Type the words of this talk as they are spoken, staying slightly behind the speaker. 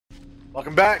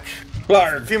Welcome back.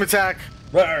 Barg. Team Attack.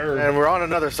 Barg. And we're on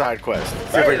another side quest.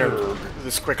 Let's see if we can do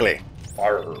this quickly.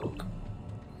 Barg.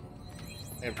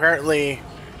 And apparently,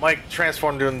 Mike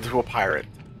transformed into a pirate.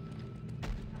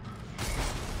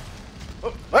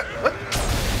 Oh, what? What?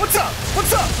 What's up?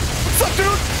 What's up? What's up, dude?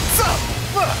 What's up?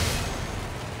 What?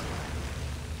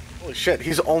 Holy shit,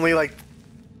 he's only like...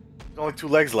 There's only 2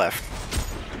 legs left.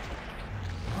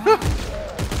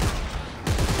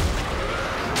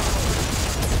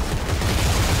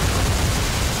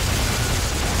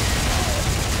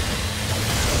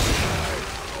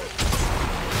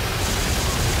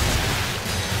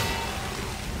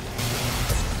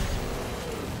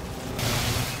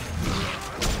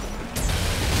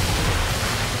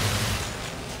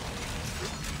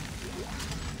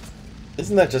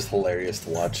 Isn't that just hilarious to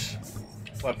watch?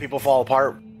 What, people fall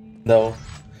apart? No.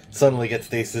 Suddenly get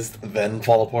stasis, then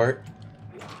fall apart.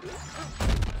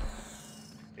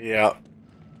 Yeah.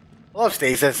 I love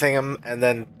stasising them and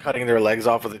then cutting their legs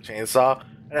off with a chainsaw,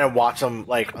 and then watch them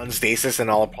like unstasis and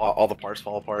all the parts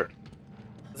fall apart.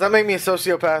 Does that make me a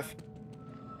sociopath?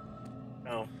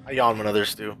 No, I yawn when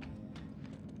others do.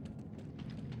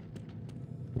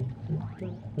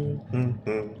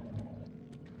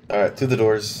 Alright, to the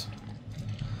doors.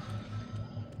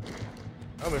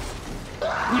 I'm in.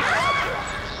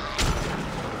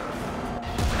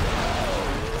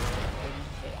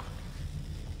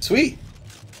 Sweet!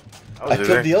 I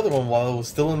killed the other one while it was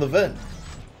still in the vent.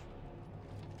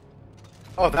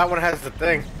 Oh, that one has the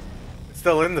thing. It's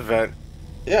still in the vent.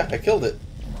 Yeah, I killed it.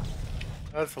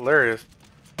 That's hilarious.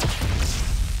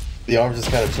 The arm's just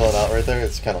kind of chilling out right there.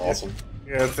 It's kind of awesome.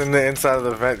 Yeah, it's in the inside of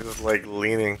the vent, just like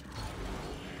leaning.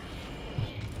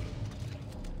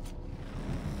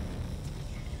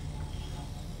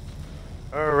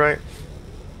 Alright.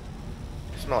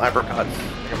 Smell apricots. I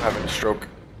think I'm having a stroke.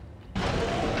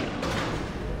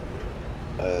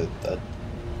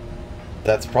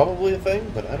 That's probably a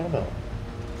thing, but I don't know.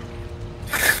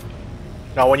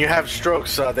 Now, when you have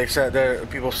strokes, they said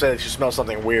people say that you smell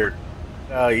something weird.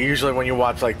 Usually, when you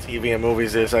watch like TV and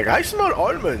movies, it's like I smell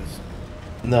almonds.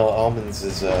 No, almonds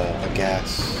is a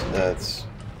gas. That's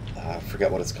I forget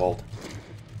what it's called.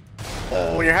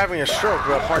 When you're having a stroke,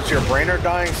 parts of your brain are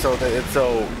dying, so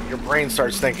your brain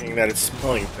starts thinking that it's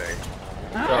smelling things.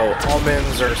 So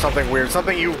almonds or something weird,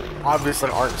 something you obviously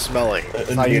aren't smelling.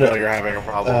 That's how you know you're having a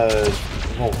problem.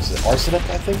 What was it? Arsenic,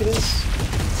 I think it is.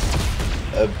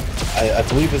 I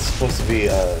believe it's supposed to be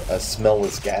a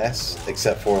smellless gas,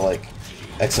 except for like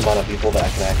X amount of people that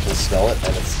can actually smell it,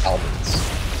 and it's almonds.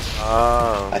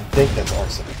 Oh. I think that's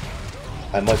arsenic.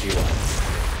 I might be wrong.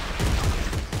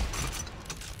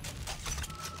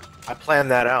 I planned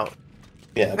that out.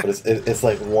 Yeah, but it's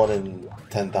like 1 in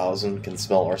 10,000 can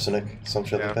smell arsenic, some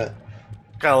shit like that.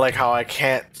 Kind of like how I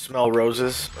can't smell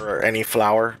roses or any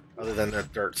flower other than the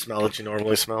dirt smell that you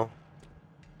normally smell.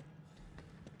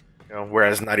 You know,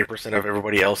 whereas 90% of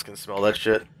everybody else can smell that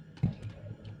shit.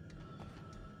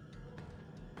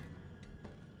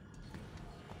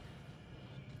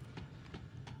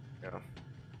 Yeah.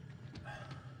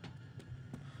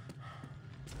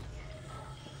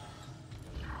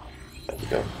 There we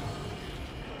go.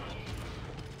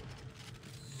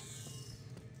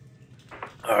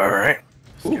 Alright.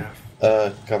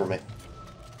 Cover me.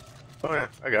 Oh yeah,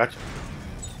 I got you.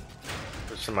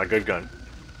 This is my good gun.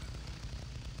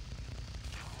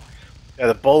 Yeah,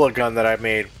 the bullet gun that I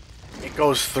made, it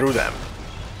goes through them.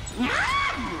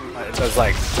 It does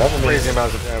like crazy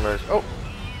amounts of damage. Oh!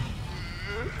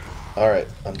 Alright,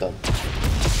 I'm done.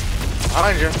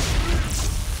 Behind you.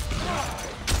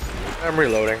 I'm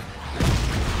reloading.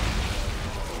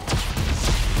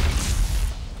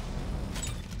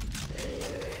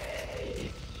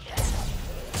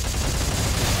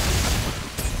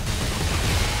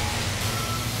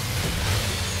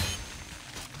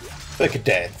 Make a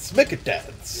dance, make a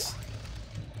dance.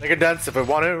 Make a dance if we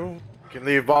want to. We can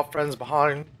leave our friends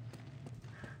behind.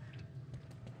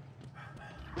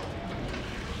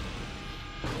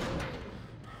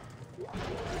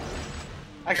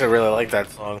 I actually really like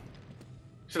that song.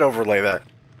 Should overlay that.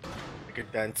 Make a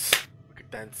dance. Make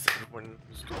a dance. Everyone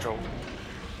lose control.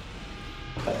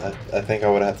 I think I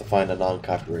would have to find a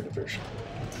non-copyrighted version.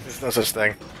 There's no such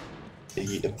thing.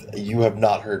 You have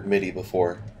not heard MIDI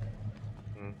before.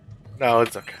 No,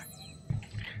 it's okay.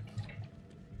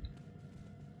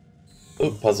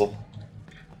 Ooh, puzzle.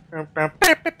 Better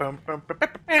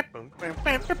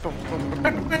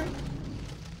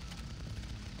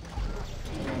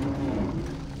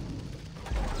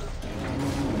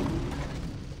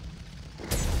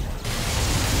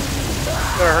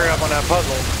hurry up on that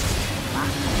puzzle.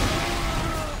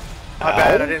 My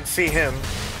bad, I didn't see him.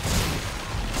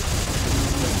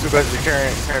 Too busy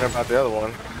caring about the other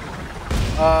one.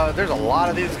 There's a lot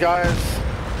of these guys.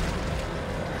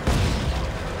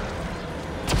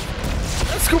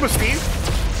 That's Scuba Steve.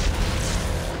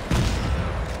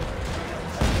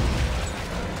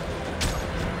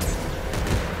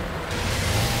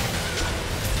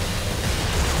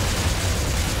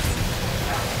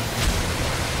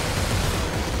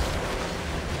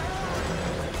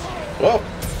 Whoa!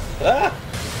 Ah!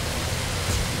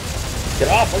 Get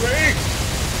off of me!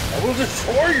 I will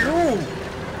destroy you!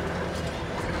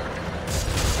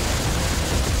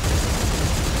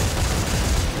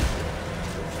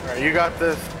 Alright, you got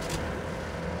this.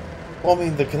 Well, I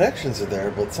mean, the connections are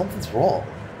there, but something's wrong.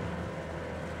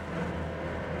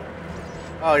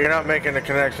 Oh, you're not making the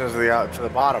connections to the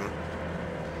bottom.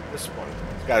 This one.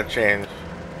 It's gotta change.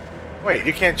 Wait,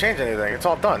 you can't change anything. It's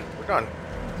all done. We're done.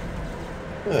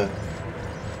 Yeah.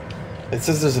 It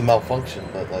says there's a malfunction,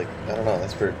 but, like, I don't know,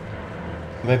 that's weird.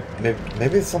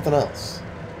 Maybe it's something else.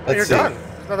 Well, you're done.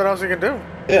 There's nothing else you can do.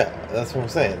 Yeah, that's what I'm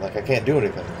saying. Like, I can't do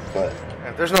anything, but...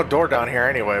 Yeah, there's no door down here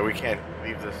anyway. We can't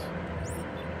leave this.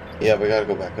 Yeah, we gotta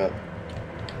go back up.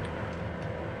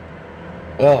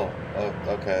 Oh,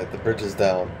 okay, the bridge is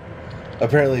down.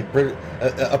 Apparently,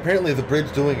 apparently the bridge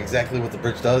doing exactly what the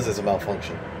bridge does is a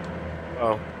malfunction.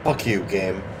 Oh. Fuck you,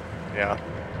 game. Yeah.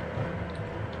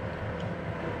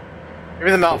 Maybe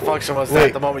the malfunction was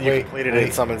that the moment you completed it,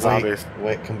 it summoned zombies.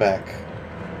 Wait, come back.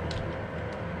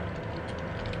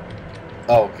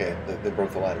 Oh, okay. They broke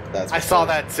the ladder. That's I saw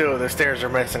that too. The stairs are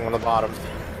missing on the bottom.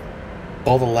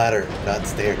 Call the ladder, not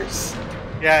stairs.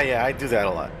 Yeah, I do that a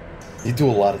lot. You do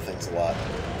a lot of things a lot.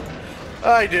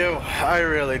 I do. I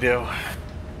really do.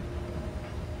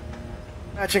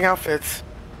 Matching outfits.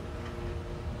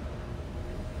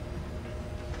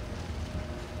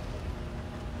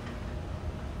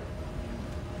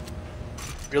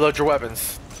 Reload your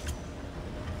weapons.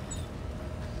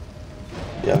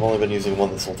 Yeah, I've only been using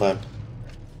one this whole time.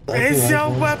 Raise your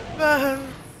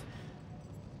weapons.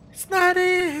 It's not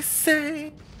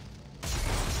easy.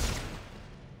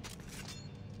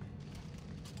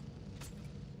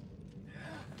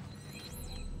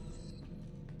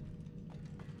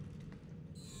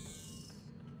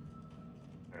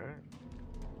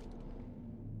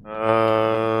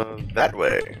 That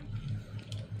way.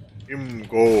 Him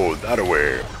go that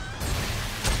way.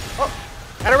 Oh,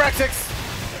 anorexics.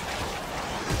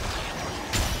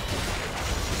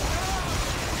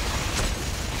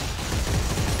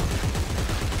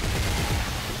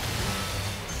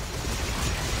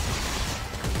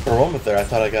 For a moment there, I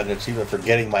thought I got an achievement for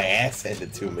getting my ass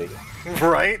handed to me.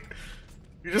 Right?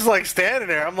 You're just like standing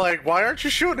there. I'm like, why aren't you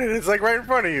shooting it? It's like right in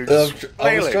front of you.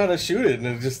 I was trying to shoot it,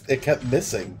 and it kept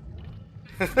missing.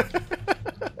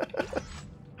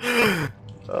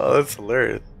 Oh, that's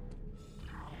hilarious.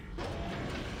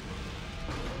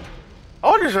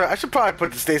 I should probably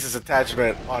put the stasis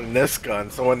attachment on this gun,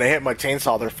 so when they hit my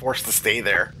chainsaw, they're forced to stay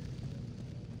there.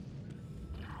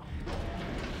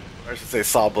 Or I should say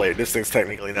saw blade. This thing's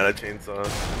technically not a chainsaw.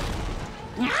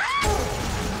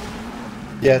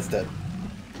 Yeah, it's dead.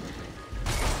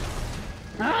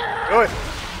 Do it!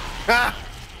 Ah!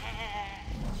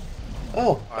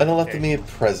 Oh, and it left me a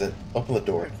present. Open the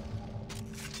door.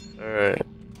 Alright.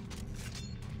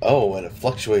 Oh, and it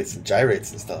fluctuates and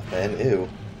gyrates and stuff, man. Ew.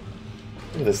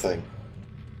 Look at this thing.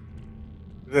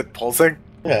 Is it pulsing?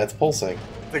 Yeah, it's pulsing.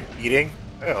 It's like beating?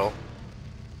 Oh.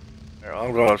 Alright,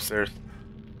 I'm going upstairs.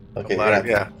 Okay, yeah.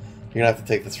 you're gonna have to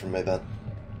take this from me then.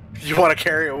 You want to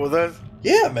carry it with us?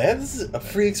 Yeah, man, this is a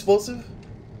free explosive.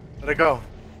 Let it go.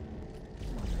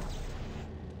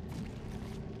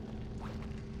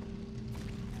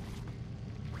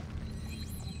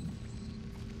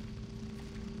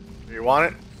 You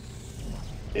want it?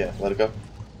 Yeah, let it go.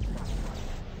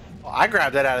 Well, I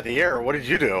grabbed that out of the air. What did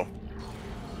you do?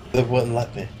 It wouldn't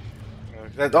let me.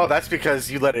 Oh, that's because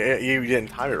you you didn't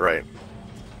time it right.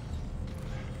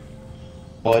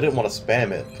 Well, I didn't want to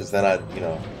spam it, because then I'd,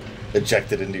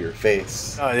 eject it into your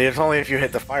face. No, it's only if you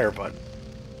hit the fire button.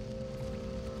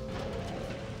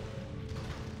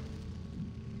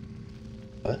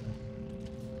 What?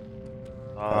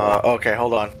 Okay,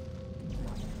 hold on.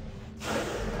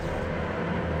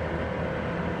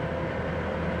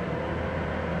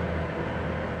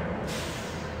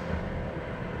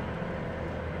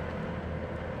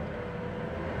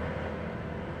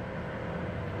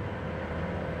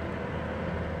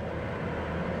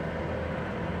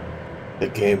 The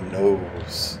game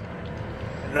knows.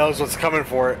 It knows what's coming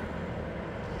for it.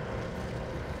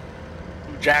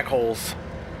 Jackholes.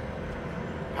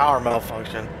 Power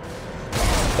malfunction.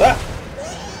 Ah!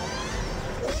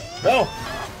 No!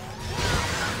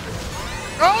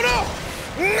 Oh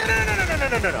no!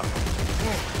 No.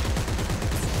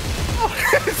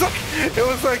 It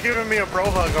was like giving me a bro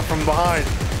hug from behind.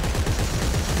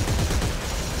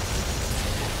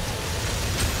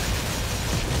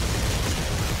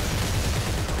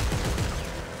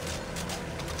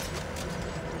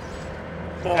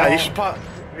 Yeah, you should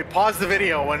pause the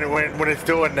video when it's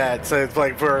doing that, so it's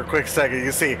like for a quick second you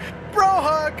can see bro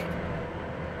hug.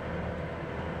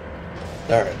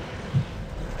 All right.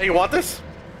 Hey, you want this?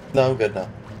 No, I'm good now.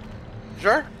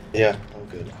 Sure. Yeah, I'm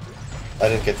good. I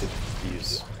didn't get to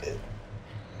use it.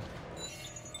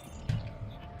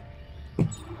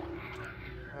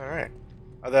 All right.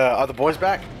 Are the boys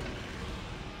back?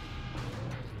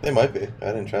 They might be. I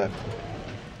didn't check.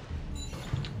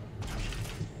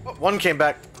 Oh, one came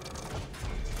back.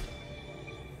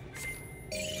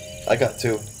 I got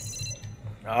 2.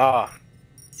 Ah.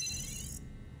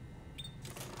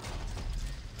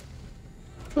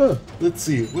 Let's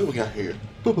see what we got here.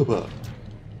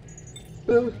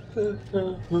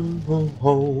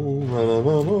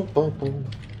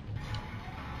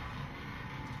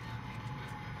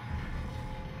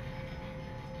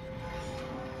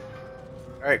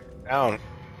 Alright, down.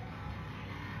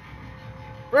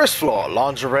 First floor,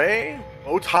 lingerie,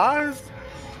 bow ties,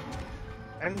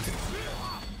 and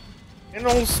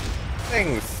those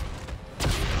things.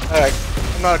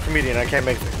 I'm not a comedian, I can't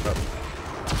make things up.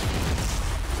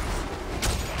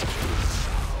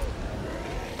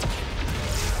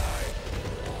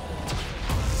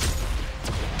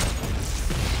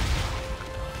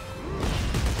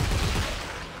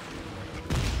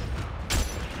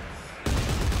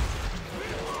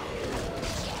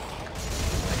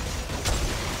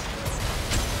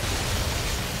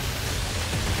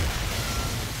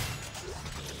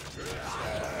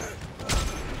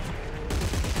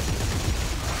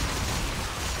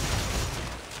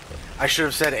 I should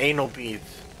have said anal beads.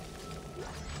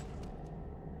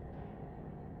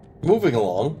 Moving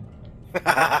along.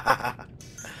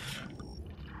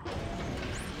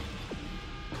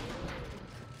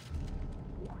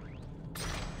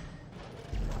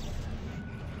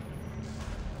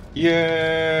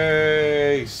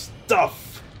 Yay!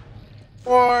 Stuff!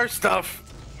 More stuff!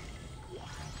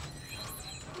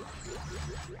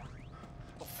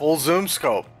 A full zoom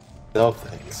scope. No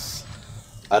thanks.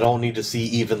 I don't need to see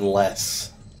even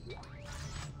less.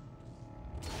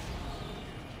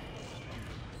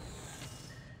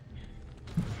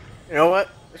 You know what?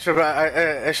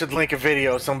 I should link a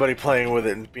video of somebody playing with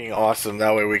it and being awesome.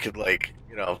 That way we could, like,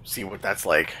 you know, see what that's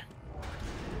like.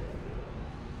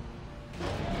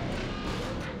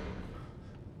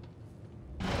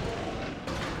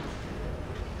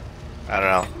 I don't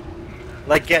know.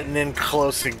 Like getting in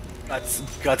close and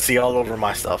gutsy all over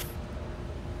my stuff.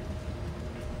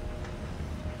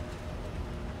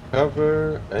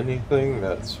 Cover anything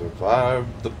that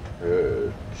survived the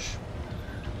purge.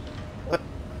 What?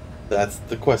 That's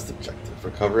the quest objective.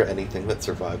 Recover anything that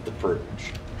survived the purge.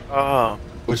 Oh.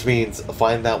 Which means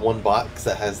find that one box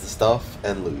that has the stuff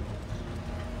and loot.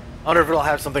 I wonder if it'll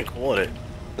have something cool in it.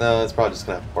 No, it's probably just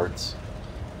gonna have parts.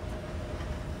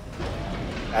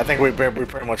 I think we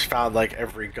pretty much found like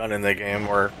every gun in the game,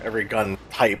 or every gun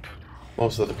type.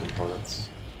 Most of the components.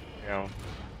 You know.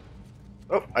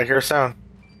 Oh, I hear a sound.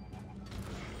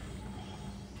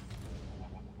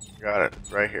 Got it,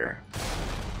 right here.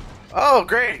 Oh,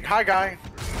 great! Hi, guy!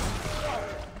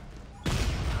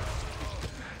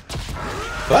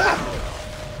 Ah!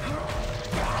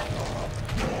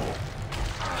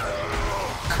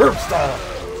 Curb style!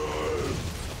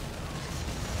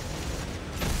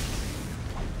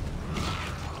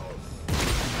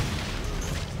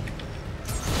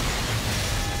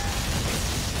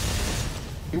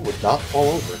 You would not fall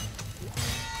over.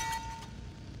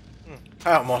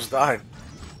 I almost died.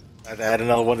 I had to add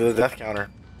another one to the death counter.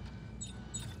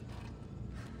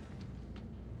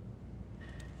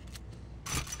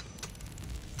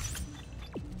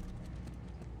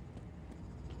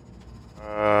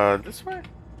 This way?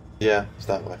 Yeah, it's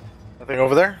that way. Nothing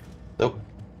over there? Nope.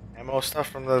 Ammo stuff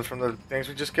from the things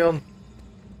we just killed?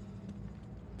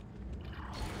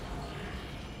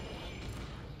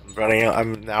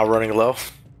 I'm now running low.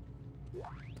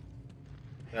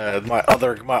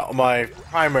 My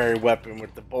primary weapon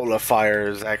with the bola fire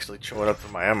is actually chewing up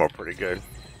through my ammo pretty good.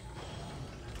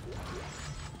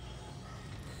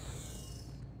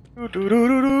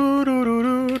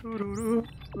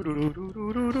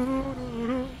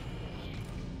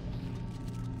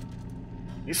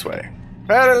 This way.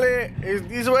 Apparently, it's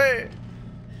this way.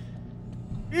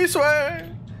 This way.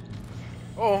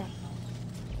 Oh.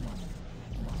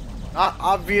 Not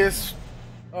obvious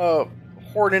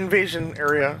horde invasion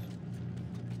area.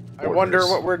 I wonder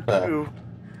what we're due.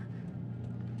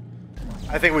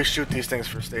 I think we shoot these things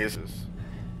for stasis.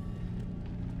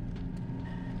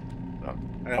 So,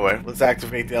 anyway, let's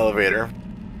activate the elevator.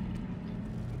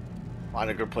 Find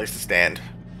a good place to stand.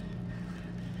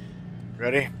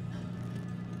 Ready?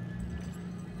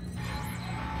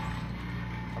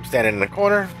 I'm standing in the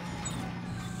corner,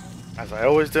 as I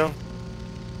always do.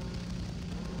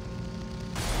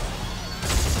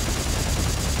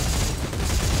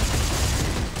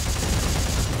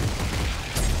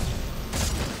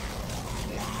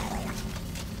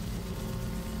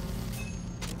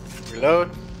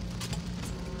 Reload.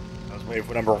 I was waiting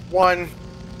for number 1.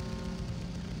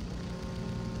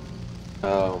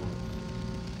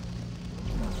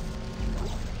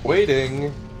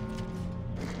 Waiting.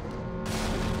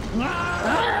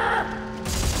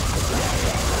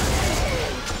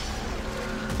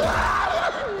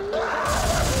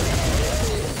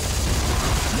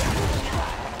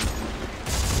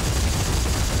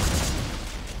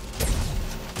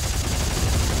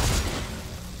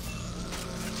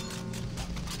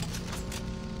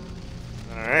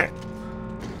 Alright.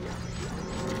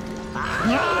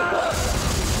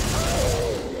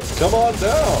 Come on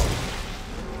down.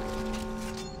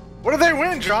 What do they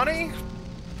win, Johnny?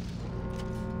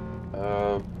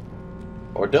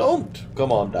 Or don't.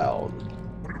 Come on down.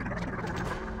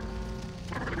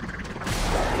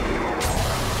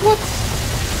 What?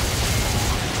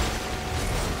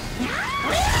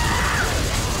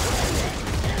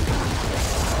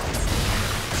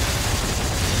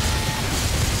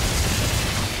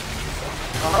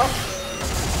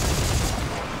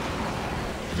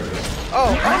 Oh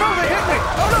no, they hit me!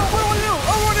 Oh no, what do I do?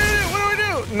 Oh, what do I do? What do I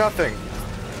do? Nothing.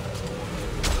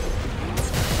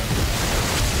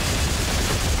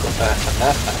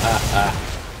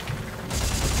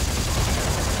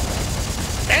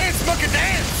 Dance, monkey,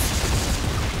 dance!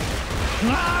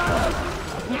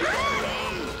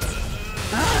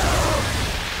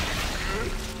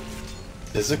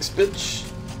 Physics, bitch.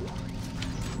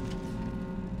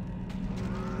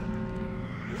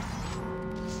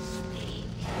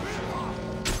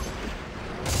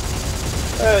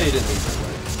 Oh, you didn't need to wait.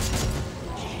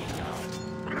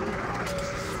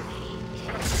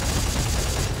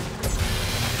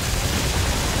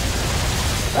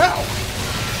 Ow!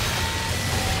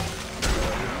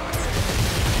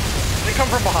 They come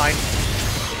from behind.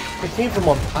 They came from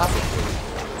on top of me.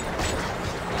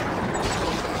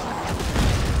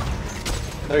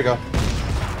 There you go.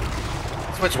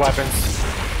 Switch weapons.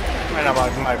 Right now,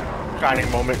 my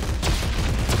shining moment.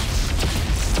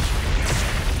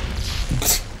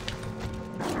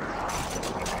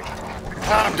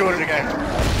 Ah, I'm doing it again.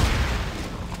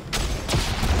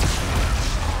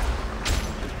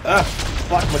 Ah,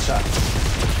 block my shot.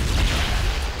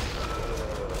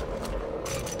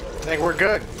 I think we're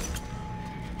good.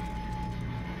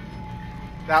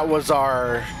 That was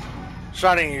our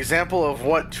shining example of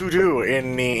what to do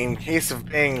in case of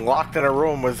being locked in a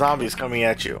room with zombies coming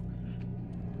at you.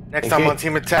 Next time on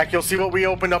Team Attack, you'll see what we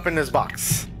opened up in this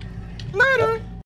box. Later!